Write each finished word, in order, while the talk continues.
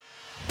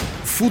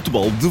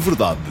Futebol de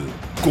Verdade,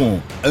 com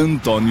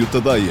António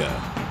Tadeia.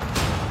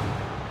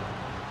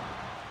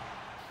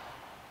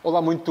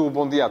 Olá, muito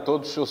bom dia a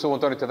todos. Eu sou o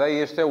António Tadeia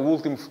e este é o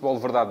último Futebol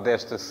de Verdade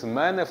desta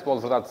semana. Futebol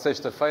de Verdade de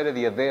sexta-feira,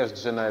 dia 10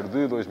 de janeiro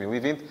de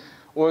 2020.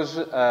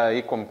 Hoje,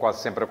 e como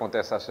quase sempre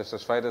acontece às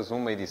sextas-feiras,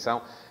 uma edição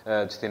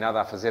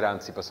destinada a fazer a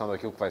antecipação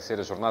daquilo que vai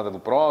ser a jornada do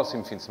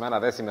próximo fim de semana, a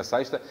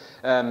 16ª,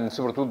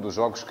 sobretudo dos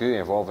jogos que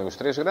envolvem os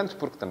três grandes,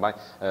 porque também,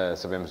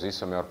 sabemos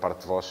isso, a maior parte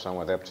de vós são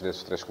adeptos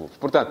desses três clubes.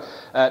 Portanto,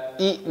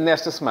 e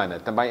nesta semana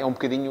também é um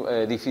bocadinho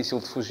difícil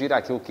de fugir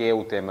àquilo que é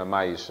o tema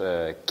mais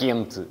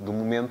quente do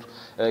momento,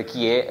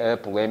 que é a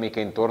polémica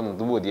em torno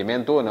do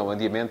adiamento ou não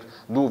adiamento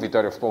do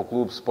Vitória Futebol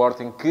Clube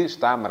Sporting, que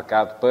está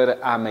marcado para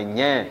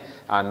amanhã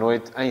à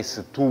noite em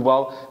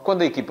Setúbal,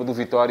 quando a equipa do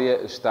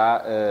Vitória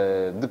está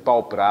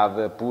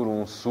depauperada por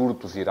um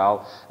surto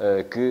viral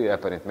que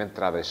aparentemente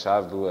terá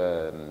deixado,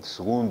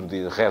 segundo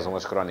rezam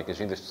as crónicas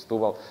vindas de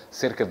Setúbal,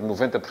 cerca de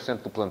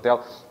 90% do plantel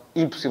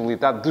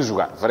impossibilidade de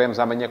jogar. Veremos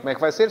amanhã como é que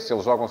vai ser, se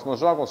eles jogam, se não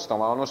jogam, se estão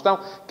lá ou não estão,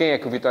 quem é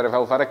que o Vitória vai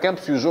levar a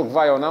campo, se o jogo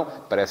vai ou não,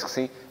 parece que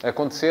sim,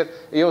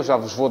 acontecer. Eu já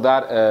vos vou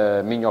dar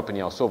a minha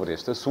opinião sobre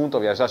este assunto.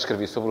 Aliás, já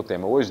escrevi sobre o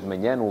tema hoje de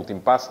manhã, no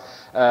último passo,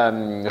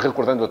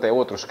 recordando até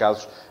outros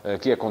casos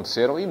que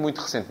aconteceram, e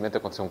muito recentemente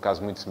aconteceu um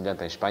caso muito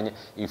semelhante em Espanha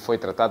e foi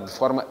tratado de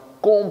forma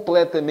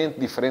completamente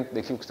diferente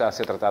daquilo que está a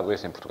ser tratado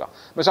hoje em Portugal.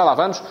 Mas já lá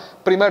vamos.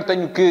 Primeiro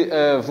tenho que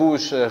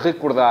vos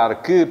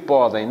recordar que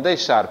podem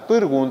deixar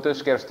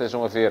perguntas, quer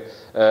estejam a ver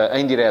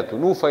em direto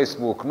no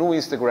Facebook, no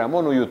Instagram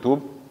ou no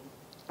YouTube.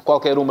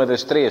 Qualquer uma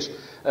das três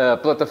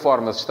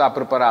plataformas está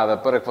preparada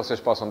para que vocês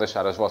possam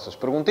deixar as vossas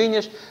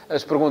perguntinhas.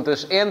 As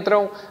perguntas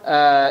entram.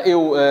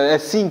 Eu,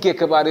 assim que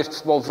acabar este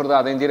Futebol de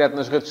Verdade em direto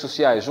nas redes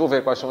sociais, vou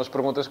ver quais são as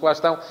perguntas que lá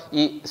estão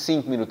e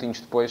 5 minutinhos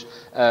depois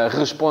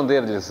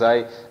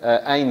responder-lhes-ei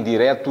em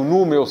direto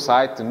no meu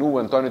site, no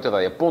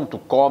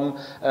antoniotadeia.com,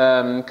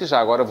 que já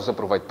agora vos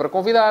aproveito para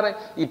convidarem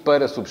e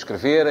para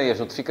subscreverem as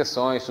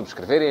notificações,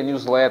 subscreverem a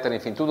newsletter,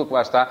 enfim, tudo o que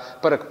lá está,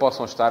 para que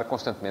possam estar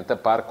constantemente a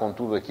par com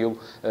tudo aquilo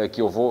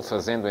que eu vou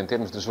fazendo em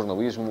termos de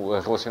jornalismo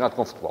relacionado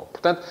com futebol.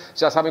 Portanto,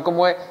 já sabem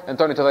como é,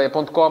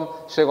 antoniotadeia.com,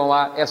 chegam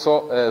lá, é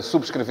só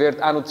subscrever,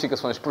 há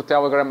notificações por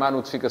Telegram, há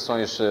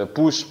notificações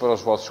push para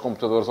os vossos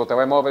computadores ou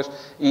telemóveis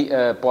e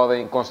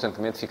podem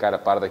constantemente ficar a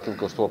par daquilo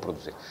que eu estou a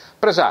produzir.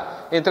 Para já,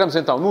 entramos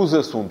então nos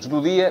assuntos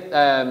do dia,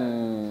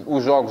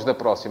 os jogos da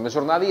próxima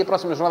jornada, e a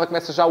próxima jornada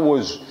começa já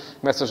hoje.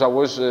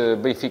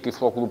 Benfica e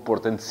Futebol Clube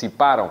Porto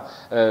anteciparam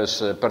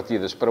as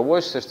partidas para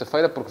hoje,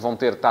 sexta-feira, porque vão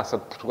ter Taça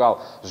de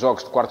Portugal,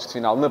 jogos de quartos de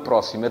final na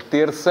próxima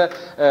terça,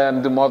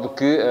 de modo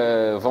que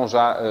vão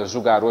já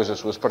jogar hoje as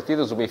suas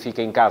partidas. O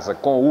Benfica em casa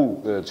com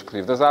o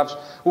Desportivo das Aves,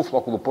 o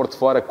Futebol Clube Porto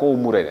fora com o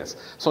Moreirense.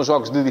 São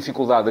jogos de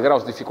dificuldade, de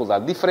graus de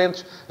dificuldade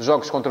diferentes,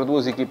 jogos contra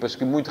duas equipas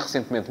que muito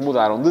recentemente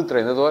mudaram de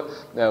treinador.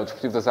 O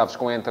Desportivo das Aves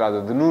com a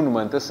entrada de Nuno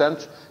Manta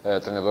Santos,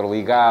 treinador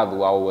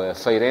ligado ao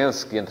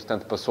Feirense, que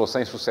entretanto passou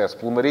sem sucesso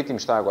pelo Marítimo,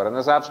 está agora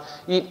nas Aves,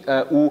 e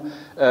o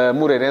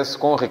Moreirense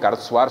com Ricardo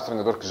Soares,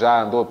 treinador que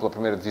já andou pela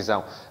primeira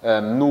divisão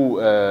no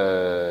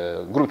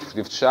Grupo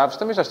Desportivo de Chaves,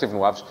 também já esteve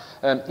no Aves,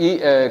 e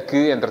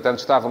que, entretanto,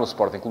 estava no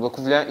Sporting Clube da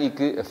Covilhã e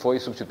que foi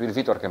substituir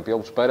Vítor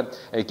Campelos para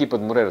a equipa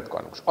de Moreira de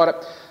Cónegos. Ora,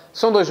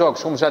 são dois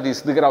jogos, como já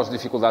disse, de graus de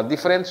dificuldade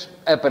diferentes.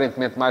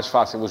 Aparentemente mais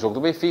fácil o jogo do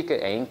Benfica,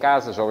 é em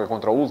casa, joga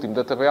contra o último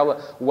da tabela.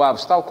 O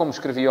Aves, tal como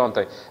escrevi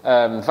ontem,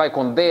 vai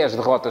com 10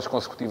 derrotas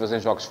consecutivas em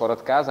jogos fora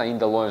de casa,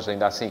 ainda longe,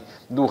 ainda assim,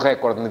 do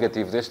recorde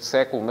negativo deste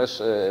século, mas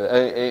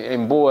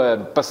em boa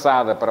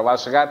passada para lá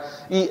chegar.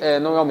 E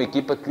não é uma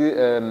equipa que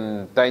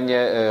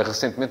tenha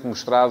recentemente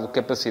mostrado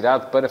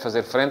capacidade para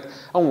fazer frente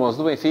a um 11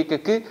 do Benfica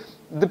que,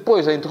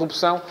 depois da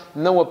interrupção,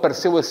 não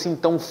apareceu assim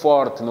tão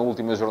forte na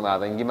última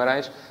jornada em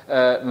Guimarães,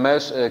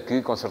 mas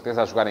que, com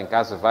certeza, a jogar em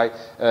casa vai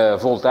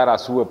voltar à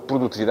sua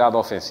produtividade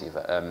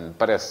ofensiva.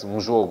 Parece um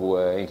jogo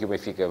em que o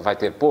Benfica vai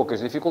ter poucas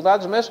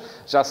dificuldades, mas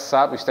já se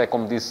sabe, isto é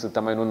como disse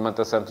também Nuno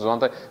Manta Santos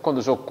ontem, quando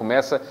o jogo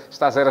começa,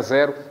 está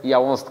 0-0 e há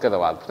 11 de cada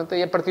lado. Portanto,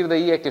 aí, a partir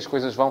daí é que as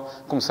coisas vão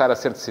começar a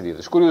ser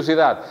decididas.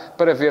 Curiosidade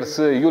para ver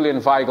se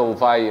Julian Weigl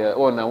vai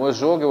ou não a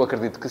jogo. Eu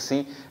acredito que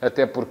sim,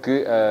 até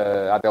porque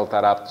Adel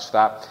Taarabt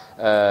está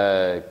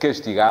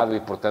castigado e,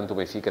 portanto, o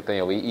Benfica tem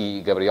ali,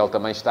 e Gabriel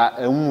também está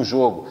a um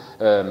jogo.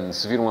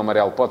 Se vir um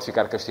amarelo, pode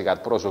ficar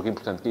castigado para o jogo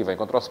importante que aí vem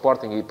contra o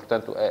Sporting e,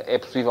 portanto, é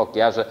possível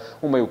que haja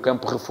um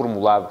meio-campo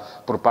reformulado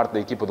por parte da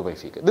equipa do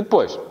Benfica.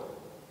 Depois,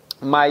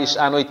 mais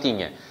à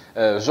noitinha,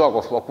 joga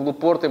o Futebol Clube do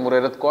Porto em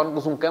Moreira de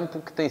Cónegos, um campo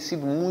que tem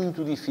sido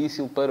muito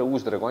difícil para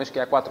os Dragões, que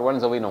há 4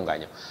 anos ali não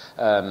ganham.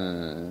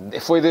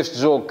 Foi deste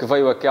jogo que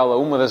veio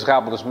uma das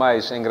rábulas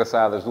mais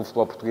engraçadas do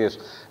futebol português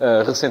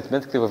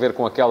recentemente, que teve a ver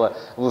com aquela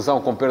lesão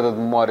com perda de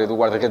memória do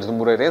guarda-redes do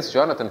Moreirense,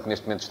 Jonathan, que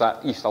neste momento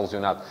está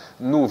lesionado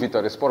no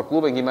Vitória Sport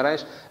Clube, em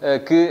Guimarães,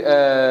 que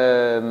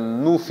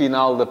no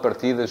final da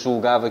partida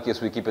julgava que a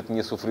sua equipa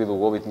tinha sofrido o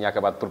golo e tinha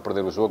acabado por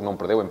perder o jogo, não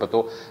perdeu,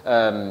 empatou,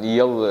 e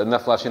ele, na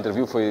flash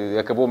interview,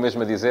 acabou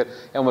mesmo a dizer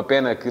dizer, é uma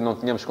pena que não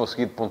tínhamos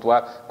conseguido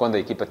pontuar quando a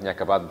equipa tinha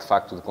acabado, de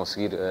facto, de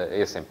conseguir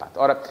esse empate.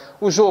 Ora,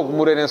 o jogo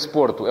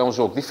Moreirense-Porto é um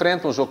jogo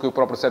diferente, um jogo que o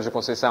próprio Sérgio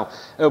Conceição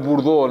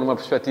abordou numa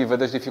perspectiva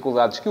das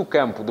dificuldades que o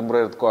campo de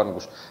Moreira de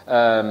Cónegos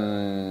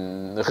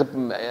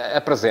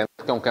apresenta,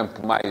 porque é um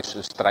campo mais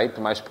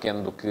estreito, mais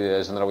pequeno do que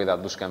a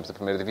generalidade dos campos da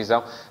primeira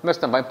divisão, mas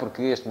também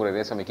porque este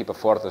Moreirense é uma equipa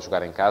forte a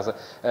jogar em casa.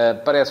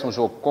 Parece um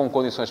jogo com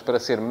condições para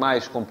ser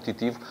mais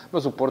competitivo,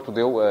 mas o Porto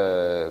deu,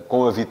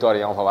 com a vitória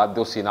em Alvalade,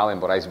 deu sinal,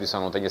 embora a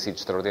exibição não tenha sido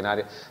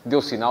extraordinária,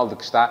 deu sinal de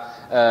que está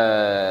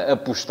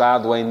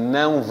apostado em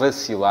não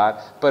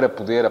vacilar para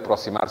poder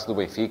aproximar-se do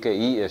Benfica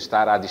e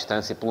estar à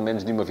distância, pelo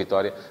menos, de uma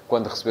vitória,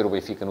 quando receber o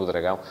Benfica no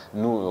Dragão,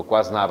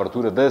 quase na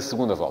abertura da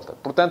segunda volta.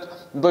 Portanto,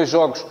 dois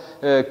jogos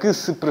que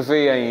se prevêem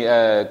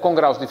com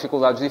graus de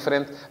dificuldades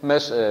diferentes,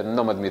 mas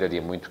não me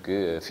admiraria muito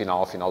que,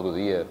 ao final do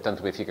dia, tanto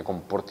o Benfica como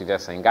o Porto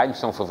tivessem ganho,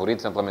 são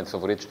favoritos, amplamente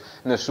favoritos,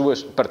 nas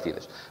suas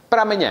partidas.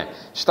 Para amanhã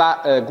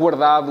está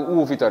guardado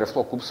o Vitória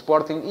Futebol Clube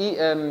Sporting e,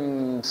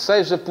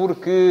 seja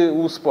porque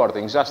o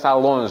Sporting já está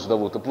longe da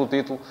luta pelo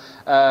título,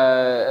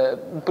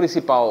 o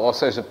principal, ou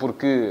seja,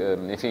 porque,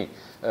 enfim,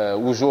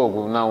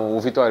 o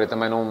Vitória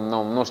também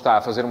não está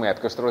a fazer uma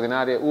época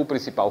extraordinária, o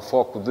principal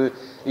foco de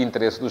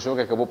interesse do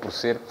jogo acabou por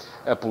ser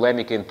a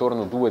polémica em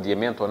torno do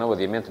adiamento ou não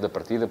adiamento da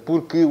partida,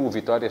 porque o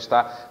Vitória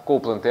está com o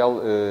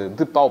plantel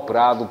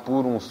depauperado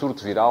por um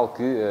surto viral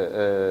que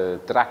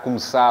terá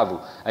começado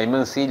em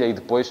Mansilla e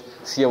depois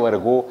se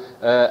alargou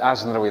à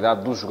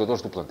generalidade dos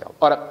jogadores do plantel.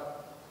 Ora,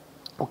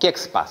 o que é que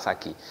se passa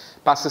aqui?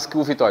 Passa-se que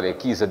o Vitória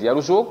quis adiar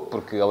o jogo,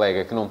 porque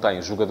alega que não tem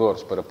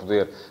jogadores para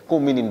poder, com o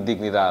mínimo de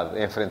dignidade,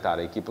 enfrentar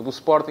a equipa do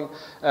Sporting.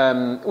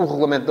 O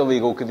regulamento da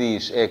Liga o que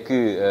diz é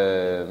que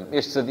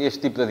este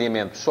tipo de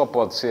adiamento só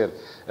pode ser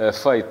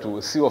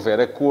feito se houver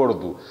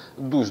acordo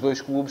dos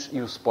dois clubes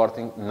e o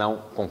Sporting não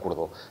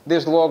concordou.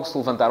 Desde logo se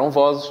levantaram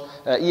vozes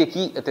e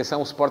aqui,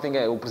 atenção,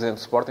 o presidente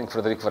do Sporting,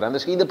 Frederico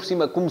Varandas, que ainda por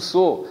cima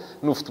começou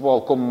no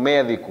futebol como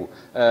médico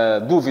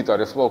do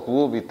Vitória Futebol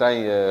Clube e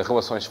tem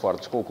relações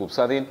fortes com o Clube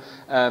Sadino,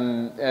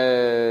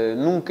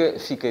 nunca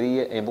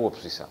ficaria em boa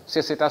posição. Se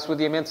aceitasse o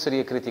adiamento,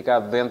 seria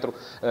criticado dentro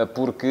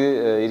porque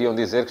iriam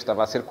dizer que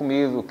estava a ser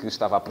comido, que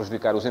estava a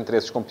prejudicar os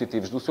interesses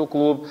competitivos do seu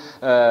clube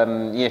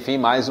e, enfim,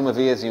 mais uma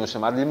vez, iam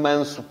chamar-lhe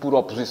manso por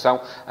oposição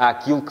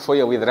àquilo que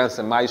foi a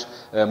liderança mais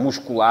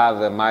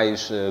musculada,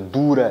 mais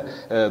dura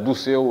do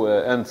seu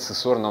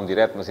antecessor, não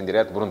direto, mas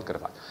indireto, Bruno de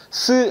Carvalho.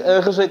 Se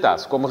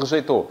rejeitasse, como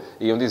rejeitou,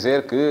 iam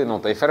dizer que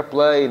não tem fair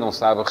play, não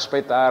sabe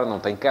respeitar, não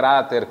tem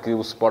caráter, que o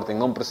Sporting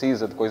não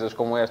precisa de coisas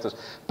como estas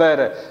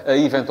para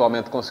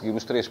eventualmente conseguir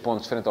os 3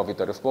 pontos frente ao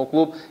Vitória Futebol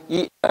Clube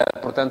e,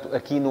 portanto,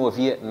 aqui não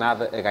havia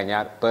nada a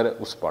ganhar para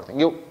o Sporting.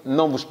 Eu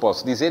não vos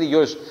posso dizer, e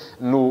hoje,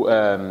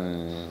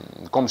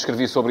 como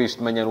escrevi sobre isto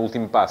de manhã no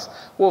último passo,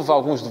 houve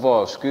alguns de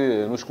vós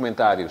que nos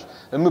comentários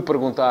me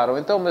perguntaram,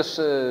 então, mas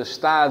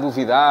está a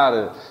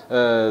duvidar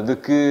de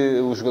que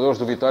os jogadores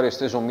do Vitória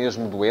estejam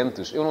mesmo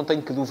doentes? Eu não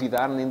tenho que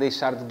duvidar nem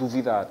deixar de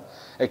duvidar.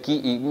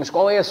 Mas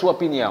qual é a sua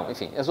opinião?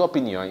 Enfim, as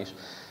opiniões...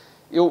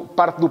 Eu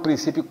parto do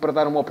princípio que para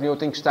dar uma opinião eu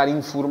tenho que estar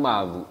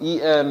informado. E,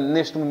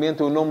 neste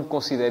momento, eu não me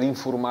considero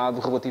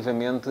informado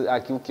relativamente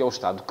àquilo que é o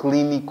estado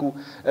clínico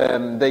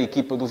da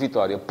equipa do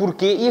Vitória.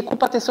 Porquê? E a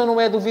culpa, atenção, não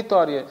é do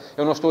Vitória.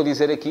 Eu não estou a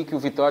dizer aqui que o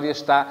Vitória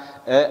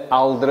está a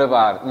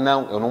aldrabar.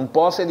 Não, eu não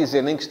posso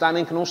dizer nem que está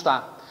nem que não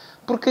está.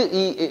 Porque,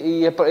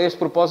 a este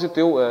propósito,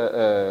 eu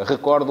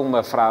recordo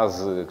uma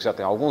frase que já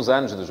tem alguns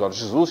anos, de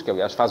Jorge Jesus, que,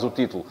 aliás, faz o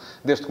título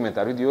deste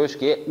comentário de hoje,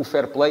 que é: o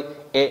fair play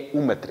é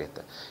uma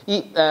treta.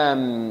 E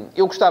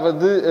eu gostava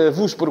de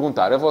vos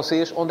perguntar a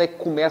vocês onde é que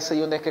começa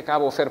e onde é que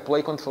acaba o fair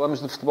play quando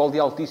falamos de futebol de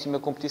altíssima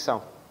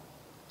competição.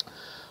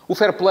 O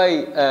fair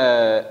play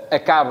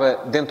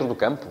acaba dentro do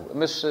campo,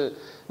 mas...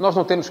 Nós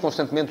não temos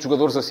constantemente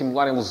jogadores a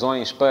simularem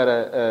lesões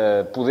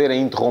para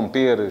poderem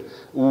interromper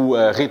o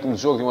ritmo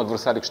de jogo de um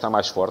adversário que está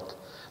mais forte.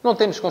 Não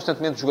temos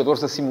constantemente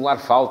jogadores a simular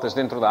faltas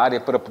dentro da área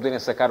para poderem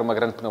sacar uma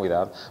grande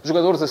penalidade.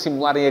 Jogadores a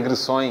simularem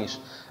agressões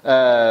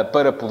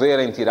para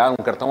poderem tirar um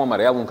cartão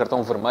amarelo, um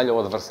cartão vermelho ao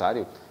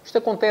adversário. Isto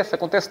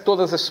acontece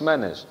todas as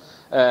semanas.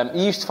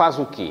 E isto faz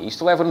o quê?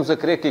 Isto leva-nos a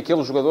crer que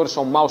aqueles jogadores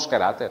são maus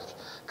caráteres,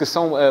 que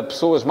são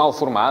pessoas mal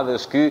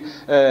formadas, que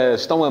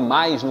estão a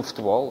mais no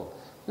futebol.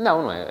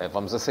 Não é?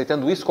 Vamos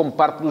aceitando isso como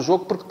parte do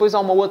jogo, porque depois há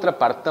uma outra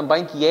parte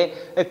também, que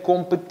é a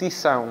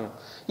competição.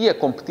 E a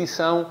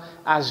competição,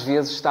 às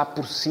vezes, está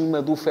por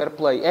cima do fair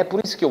play. É por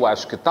isso que eu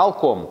acho que, tal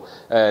como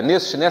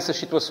nessas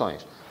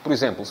situações, por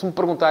exemplo, se me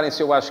perguntarem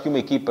se eu acho que uma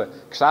equipa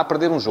que está a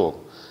perder um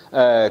jogo,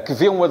 que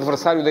vê um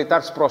adversário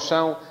deitar-se para o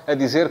chão a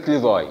dizer que lhe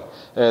dói,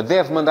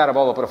 deve mandar a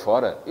bola para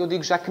fora, eu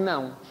digo já que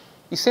não.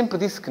 E sempre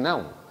disse que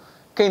não.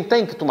 Quem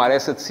tem que tomar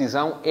essa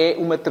decisão é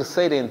uma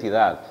terceira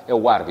entidade. É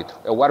o árbitro.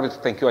 É o árbitro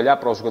que tem que olhar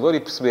para o jogador e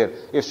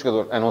perceber este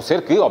jogador. A não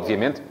ser que,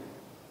 obviamente,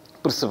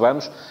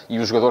 percebamos, e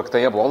o jogador que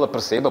tem a bola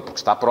perceba, porque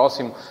está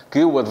próximo,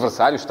 que o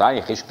adversário está em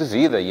risco de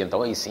vida e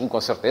então aí sim,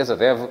 com certeza,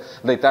 deve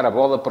deitar a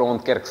bola para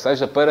onde quer que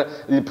seja para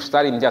lhe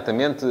prestar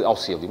imediatamente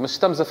auxílio. Mas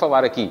estamos a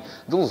falar aqui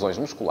de lesões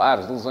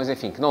musculares, de lesões,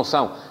 enfim, que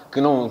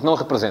não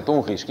representam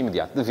um risco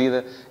imediato de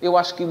vida. Eu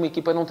acho que uma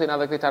equipa não tem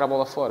nada a deitar a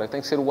bola fora.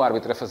 Tem que ser o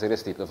árbitro a fazer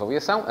esse tipo de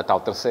avaliação, a tal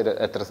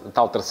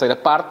terceira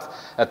parte,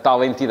 a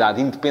tal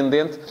entidade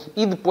independente,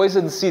 e depois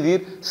a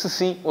decidir se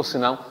sim ou se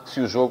não,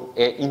 se o jogo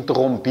é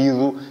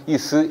interrompido e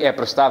se é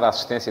prestada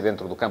assistência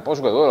dentro do campo ao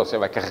jogador, ou se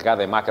vai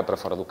carregada em maca para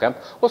fora do campo,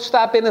 ou se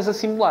está apenas a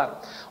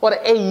simular. Ora,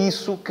 é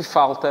isso que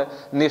falta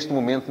neste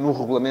momento no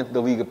regulamento da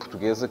Liga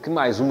Portuguesa, que,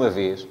 mais uma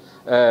vez,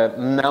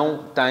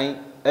 não tem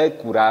a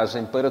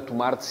coragem para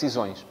tomar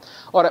decisões.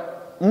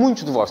 Ora,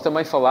 muitos de vós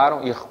também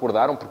falaram e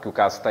recordaram, porque o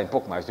caso tem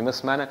pouco mais de uma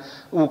semana,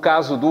 o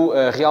caso do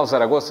Real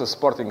Zaragoza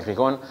Sporting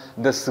Gijón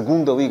da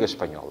segunda Liga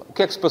Espanhola. O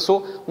que é que se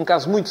passou? Um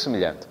caso muito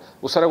semelhante.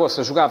 O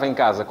Zaragoza jogava em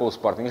casa com o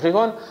Sporting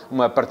Gijón,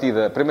 uma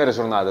partida, primeira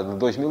jornada de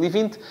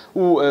 2020.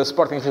 O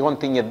Sporting Gijón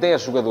tinha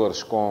 10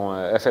 jogadores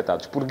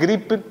afetados por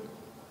gripe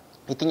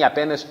e tinha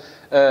apenas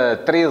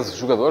 13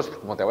 jogadores,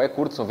 porque o plantel é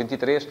curto, são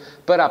 23,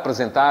 para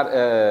apresentar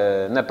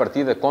na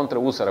partida contra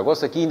o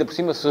Zaragoza, que ainda por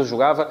cima se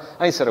jogava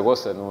em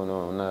Zaragoza,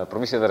 na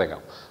província de Aragão.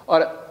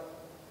 Ora,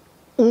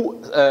 o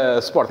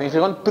Sporting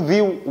Gijón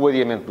pediu o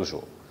adiamento do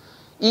jogo.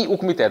 E o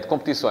Comitê de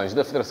Competições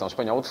da Federação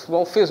Espanhola de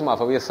Futebol fez uma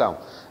avaliação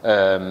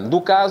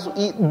do caso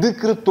e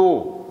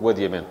decretou o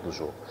adiamento do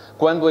jogo.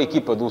 Quando a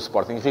equipa do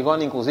Sporting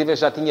Gijón, inclusive,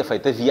 já tinha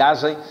feito a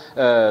viagem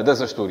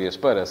das Astúrias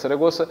para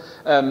Saragoça,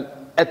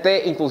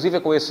 até, inclusive,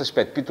 com esse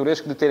aspecto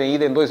pitoresco de terem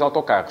ido em 2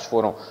 autocarros.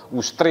 Foram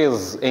os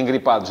 13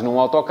 engripados num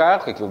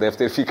autocarro, que aquilo deve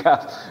ter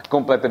ficado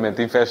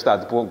completamente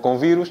infestado com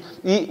vírus,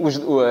 e,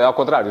 ao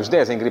contrário, os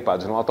 10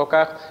 engripados num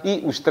autocarro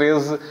e os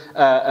 13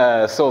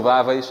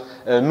 saudáveis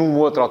num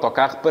outro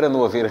autocarro, para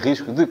não haver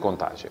risco de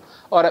contágio.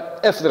 Ora,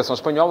 a Federação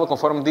Espanhola,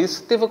 conforme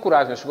disse, teve a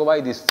coragem, chegou lá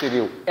e disse,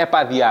 decidiu, é para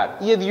adiar,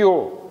 e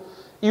adiou.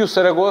 E o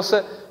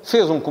Zaragoza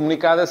fez um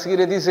comunicado a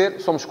seguir a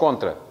dizer, somos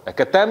contra.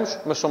 Acatamos,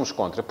 mas somos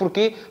contra.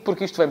 Porquê?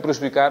 Porque isto vem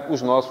prejudicar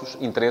os nossos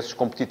interesses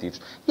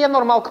competitivos. E é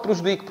normal que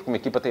prejudique, porque uma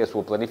equipa tem a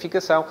sua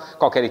planificação.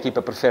 Qualquer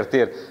equipa prefere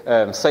ter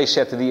 6,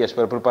 7 dias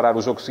para preparar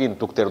o jogo seguinte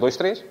do que ter 2,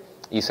 3.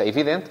 Isso é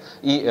evidente.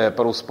 E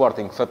para o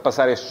Sporting,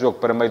 passar este jogo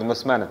para meio de uma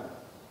semana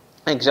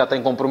em que já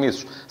tem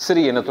compromissos,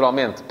 seria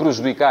naturalmente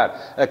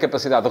prejudicar a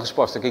capacidade de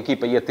resposta que a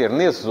equipa ia ter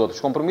nesses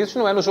outros compromissos.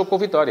 Não é no jogo com a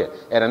Vitória,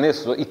 era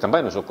nesses, e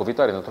também no jogo com a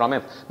Vitória,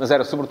 naturalmente, mas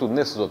era sobretudo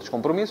nesses outros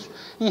compromissos,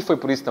 e foi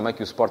por isso também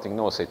que o Sporting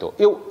não aceitou.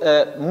 Eu,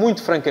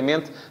 muito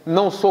francamente,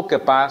 não sou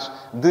capaz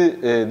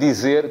de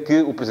dizer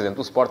que o presidente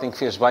do Sporting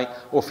fez bem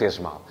ou fez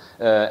mal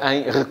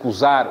em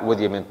recusar o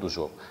adiamento do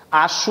jogo.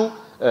 Acho,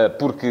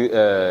 porque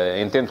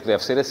entendo que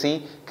deve ser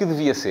assim, que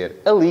devia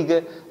ser a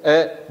Liga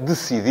a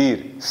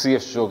decidir se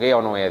este jogo é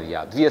ou não é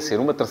adiado. Devia ser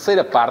uma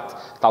terceira parte,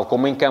 tal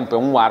como em campo é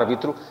um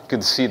árbitro que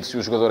decide se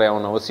o jogador é ou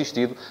não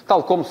assistido,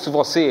 tal como se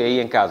você aí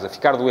em casa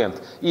ficar doente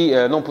e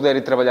não puder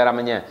ir trabalhar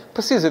amanhã,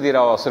 precisa de ir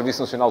ao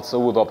Serviço Nacional de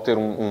Saúde obter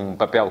um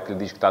papel que lhe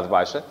diz que está de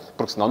baixa,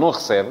 porque senão não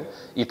recebe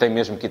e tem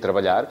mesmo que ir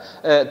trabalhar.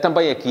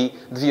 Também aqui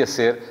devia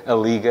ser a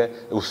Liga,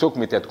 o seu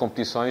Comitê de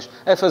Competições,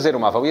 a fazer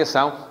uma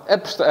avaliação,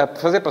 a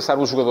fazer passar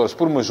os jogadores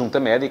por uma junta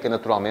médica,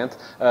 naturalmente,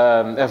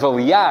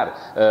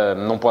 avaliar,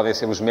 não podem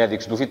ser os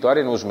médicos do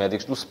Vitória, não os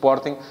médicos do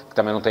Sporting, que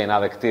também não têm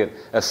nada que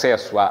ter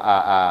acesso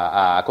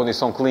à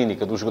condição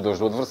clínica dos jogadores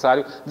do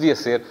adversário. Devia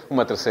ser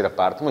uma terceira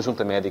parte, uma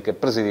junta médica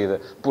presidida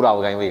por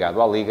alguém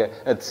ligado à Liga,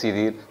 a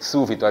decidir se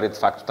o Vitória de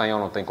facto tem ou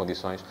não tem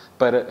condições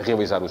para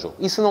realizar o jogo.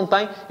 E se não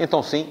tem,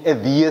 então sim,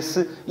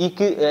 adia-se, e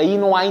que aí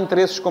não há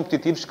interesses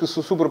competitivos que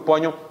se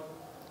sobreponham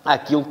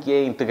àquilo que é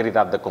a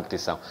integridade da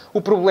competição. O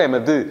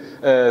problema de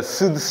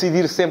se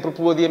decidir sempre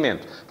pelo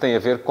adiamento tem a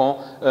ver com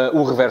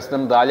o reverso da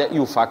medalha, e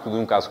o facto de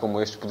um caso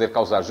como este poder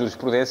causar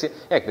jurisprudência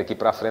é que daqui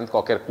para a frente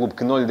qualquer clube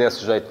que não lhe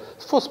desse jeito,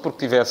 se fosse porque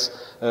tivesse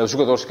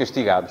jogadores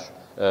castigados,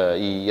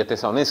 e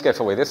atenção, nem sequer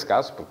falei desse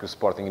caso, porque o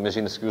Sporting,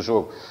 imagina-se que o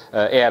jogo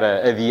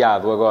era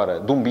adiado agora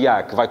de um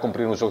Biá que vai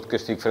cumprir um jogo de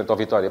castigo frente ao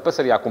Vitória,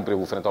 passaria a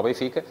cumpri-lo frente ao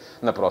Benfica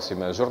na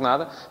próxima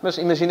jornada. Mas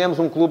imaginemos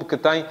um clube que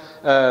tem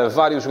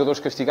vários jogadores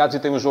castigados e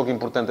tem um jogo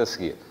importante a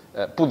seguir.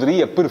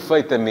 Poderia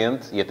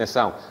perfeitamente, e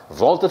atenção,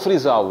 volto a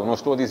frisá-lo, não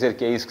estou a dizer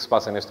que é isso que se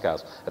passa neste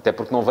caso, até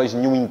porque não vejo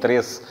nenhum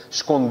interesse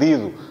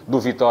escondido do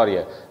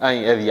Vitória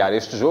em adiar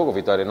este jogo. O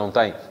Vitória não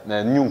tem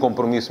nenhum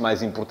compromisso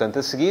mais importante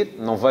a seguir,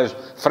 não vejo,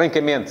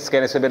 francamente, se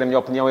querem saber a minha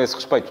opinião a esse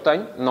respeito,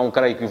 tenho, não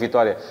creio que o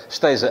Vitória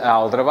esteja a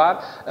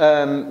aldrabar,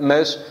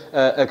 mas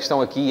a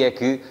questão aqui é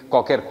que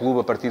qualquer clube,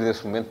 a partir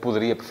desse momento,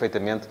 poderia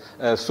perfeitamente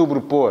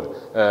sobrepor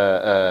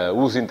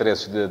os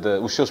interesses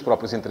os seus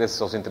próprios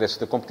interesses aos interesses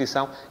da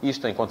competição,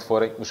 isto enquanto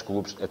forem os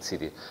clubes a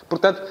decidir.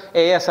 Portanto,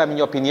 é essa a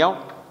minha opinião.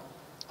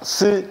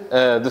 Se,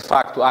 de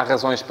facto, há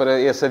razões para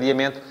esse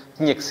adiamento,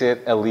 tinha que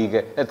ser a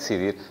Liga a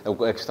decidir.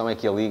 A questão é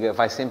que a Liga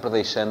vai sempre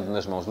deixando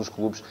nas mãos dos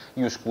clubes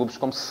e os clubes,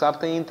 como se sabe,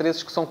 têm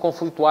interesses que são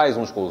conflituais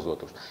uns com os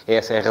outros.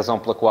 Essa é a razão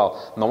pela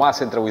qual não há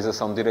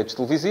centralização de direitos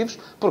televisivos.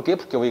 Porquê?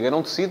 Porque a Liga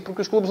não decide,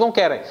 porque os clubes não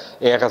querem.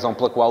 É a razão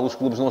pela qual os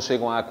clubes não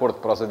chegam a acordo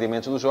para os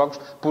adiamentos dos jogos,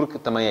 porque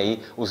também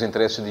aí os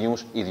interesses de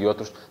uns e de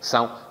outros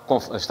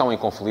estão em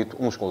conflito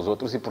uns com os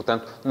outros e,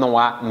 portanto, não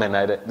há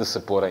maneira de se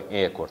porem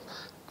em acordo.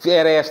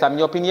 Era esta a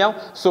minha opinião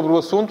sobre o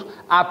assunto.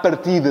 À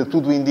partida,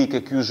 tudo indica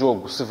que o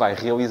jogo se vai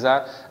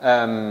realizar.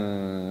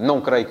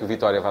 Não creio que o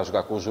Vitória vá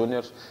jogar com os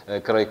Júniores.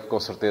 Creio que, com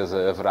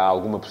certeza, haverá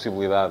alguma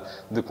possibilidade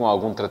de, com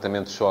algum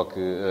tratamento de choque,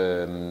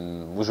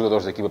 os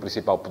jogadores da equipa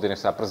principal poderem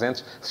estar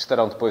presentes. Se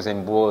estarão depois em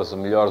boas,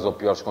 melhores ou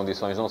piores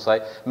condições, não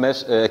sei.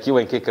 Mas aquilo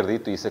em que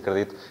acredito, e isso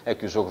acredito, é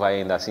que o jogo vai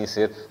ainda assim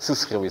ser, se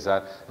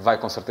realizar, vai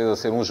com certeza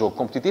ser um jogo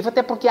competitivo.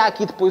 Até porque há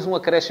aqui depois um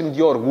acréscimo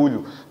de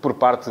orgulho por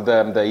parte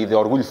e de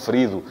orgulho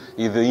ferido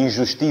e de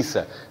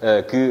injustiça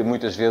que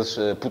muitas vezes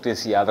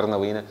potencia a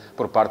adrenalina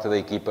por parte da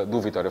equipa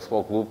do Vitória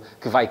Futebol Clube,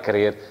 que vai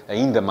querer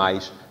ainda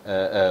mais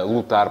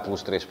lutar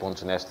pelos 3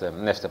 pontos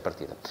nesta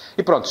partida.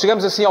 E pronto,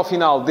 chegamos assim ao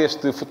final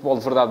deste Futebol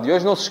de Verdade de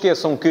hoje. Não se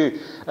esqueçam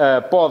que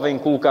podem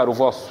colocar o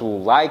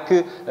vosso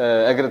like,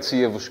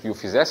 agradecia-vos que o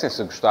fizessem,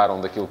 se gostaram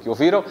daquilo que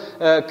ouviram,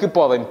 que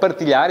podem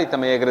partilhar, e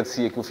também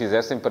agradecia que o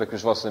fizessem para que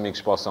os vossos amigos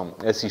possam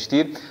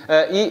assistir,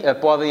 e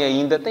podem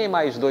ainda, têm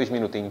mais 2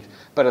 minutinhos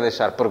para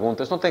deixar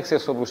perguntas. Não tem que ser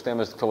sobre os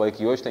temas de que falei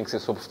aqui hoje, tem que ser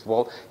sobre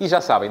futebol, e já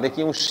sabem,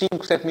 daqui a uns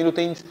 5, 7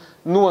 minutinhos,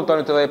 no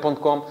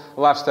antoniotadeia.com,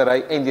 lá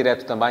estarei em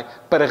direto também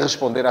para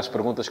responder às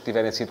perguntas que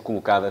tiverem sido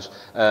colocadas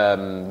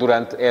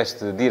durante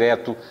este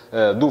direto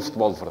do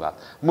Futebol de Verdade.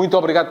 Muito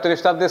obrigado por terem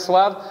estado desse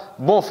lado,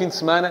 bom fim de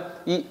semana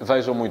e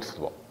vejam muito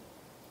futebol.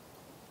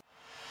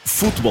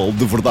 Futebol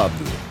de Verdade,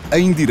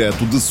 em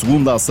direto de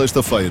segunda a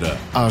sexta-feira,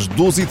 às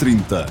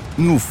 12h30,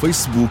 no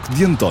Facebook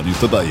de António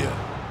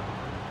Tadeia.